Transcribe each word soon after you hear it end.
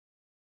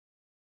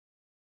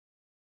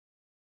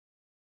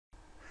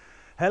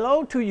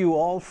Hello to you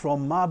all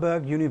from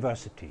Marburg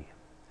University.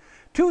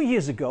 2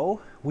 years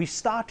ago, we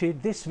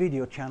started this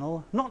video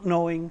channel not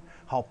knowing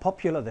how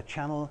popular the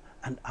channel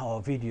and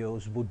our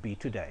videos would be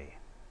today.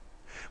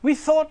 We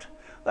thought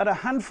that a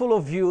handful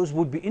of viewers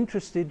would be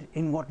interested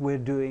in what we're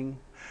doing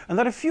and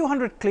that a few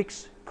hundred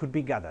clicks could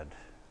be gathered.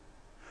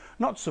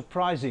 Not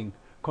surprising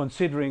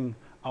considering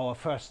our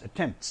first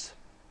attempts.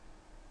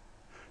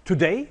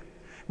 Today,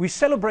 we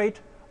celebrate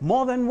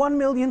more than 1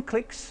 million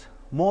clicks,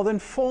 more than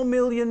 4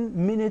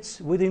 million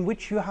minutes within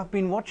which you have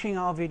been watching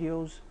our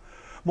videos,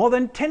 more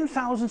than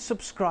 10,000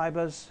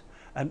 subscribers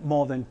and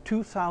more than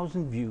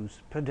 2,000 views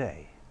per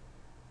day.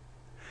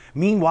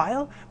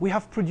 Meanwhile, we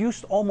have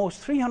produced almost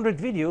 300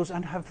 videos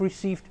and have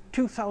received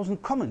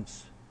 2,000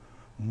 comments.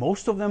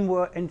 Most of them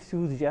were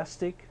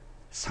enthusiastic,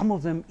 some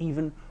of them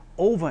even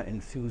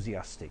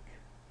over-enthusiastic.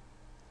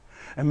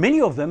 And many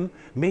of them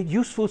made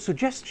useful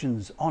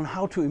suggestions on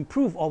how to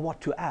improve or what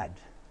to add.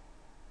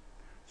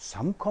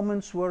 Some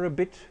comments were a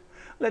bit,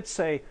 let's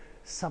say,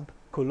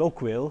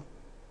 sub-colloquial,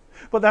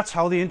 but that's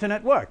how the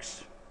internet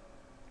works.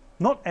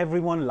 Not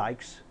everyone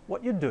likes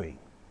what you're doing.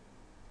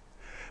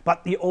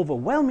 But the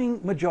overwhelming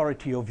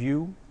majority of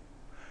you,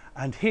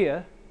 and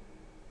here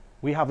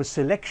we have a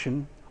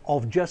selection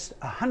of just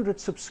 100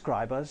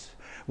 subscribers,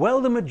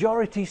 well, the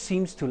majority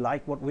seems to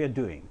like what we're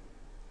doing.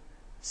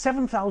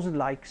 7,000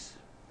 likes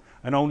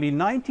and only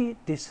 90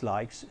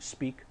 dislikes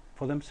speak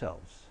for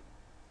themselves.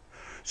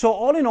 So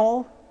all in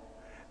all,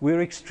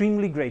 we're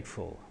extremely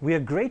grateful. We are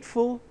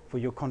grateful for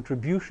your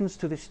contributions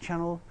to this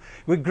channel.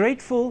 We're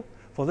grateful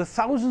for the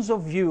thousands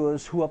of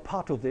viewers who are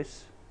part of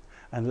this.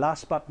 And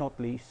last but not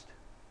least,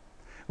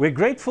 we're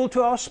grateful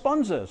to our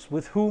sponsors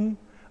with whom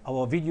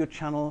our video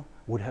channel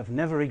would have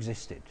never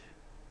existed.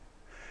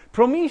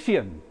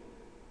 Promethean,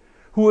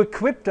 who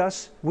equipped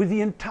us with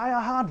the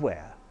entire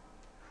hardware,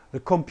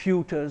 the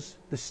computers,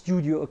 the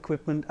studio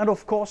equipment, and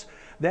of course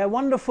their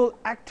wonderful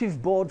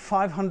ActiveBoard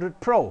 500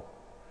 Pro,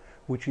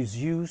 which is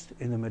used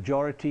in the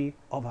majority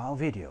of our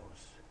videos.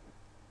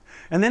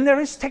 And then there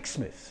is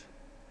TechSmith.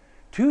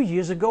 2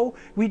 years ago,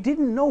 we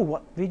didn't know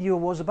what video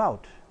was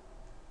about.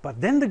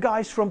 But then the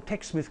guys from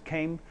TechSmith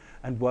came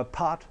and were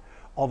part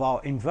of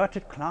our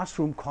inverted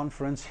classroom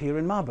conference here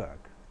in Marburg.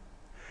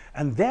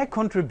 And their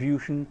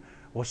contribution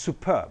was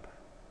superb.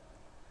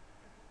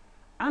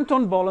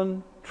 Anton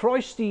Bollen, Troy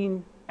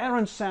Steen,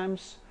 Aaron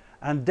Sams,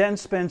 and Dan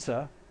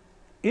Spencer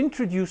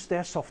introduced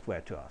their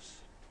software to us.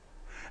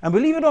 And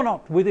believe it or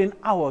not, within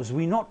hours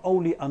we not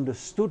only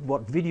understood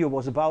what video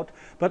was about,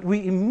 but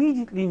we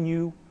immediately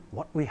knew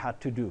what we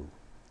had to do.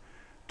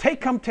 Take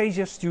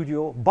Camtasia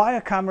Studio, buy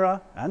a camera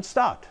and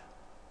start.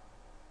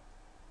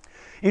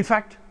 In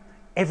fact,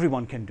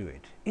 everyone can do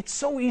it. It's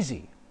so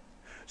easy.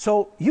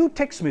 So you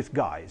TechSmith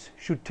guys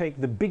should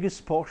take the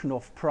biggest portion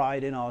of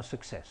pride in our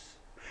success.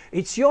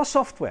 It's your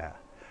software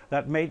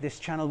that made this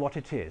channel what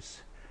it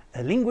is.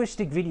 A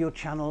linguistic video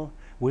channel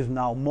with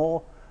now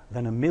more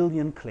than 1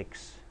 million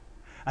clicks.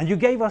 And you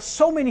gave us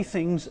so many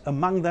things,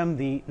 among them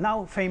the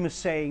now famous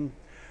saying,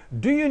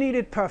 "Do you need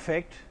it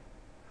perfect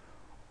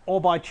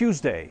or by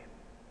Tuesday?"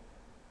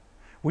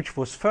 which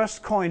was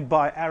first coined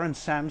by Aaron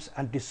Sams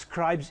and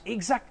describes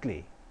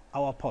exactly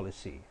our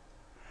policy.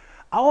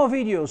 Our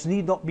videos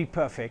need not be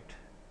perfect,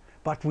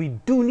 but we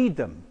do need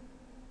them.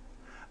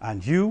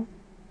 And you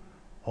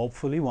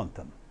hopefully want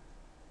them.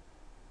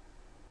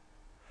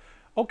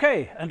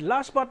 Okay, and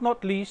last but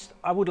not least,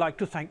 I would like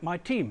to thank my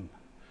team.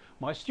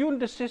 My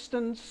student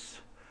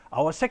assistants,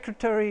 our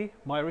secretary,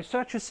 my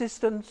research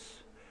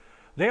assistants,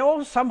 they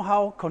all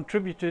somehow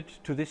contributed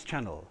to this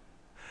channel.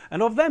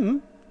 And of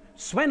them,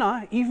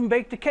 Svenna even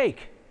baked a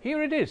cake.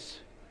 Here it is.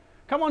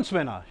 Come on,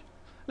 Svenna.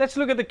 Let's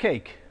look at the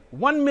cake.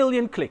 1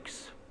 million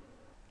clicks.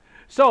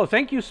 So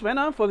thank you,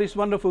 Svenna, for this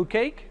wonderful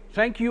cake.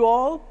 Thank you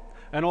all,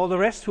 and all the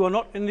rest who are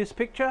not in this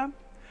picture.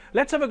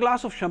 Let's have a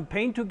glass of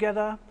champagne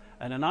together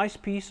and a nice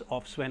piece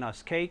of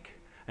Svenna's cake,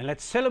 and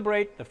let's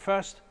celebrate the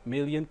first 1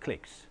 million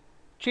clicks.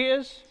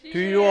 Cheers to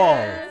you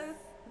all.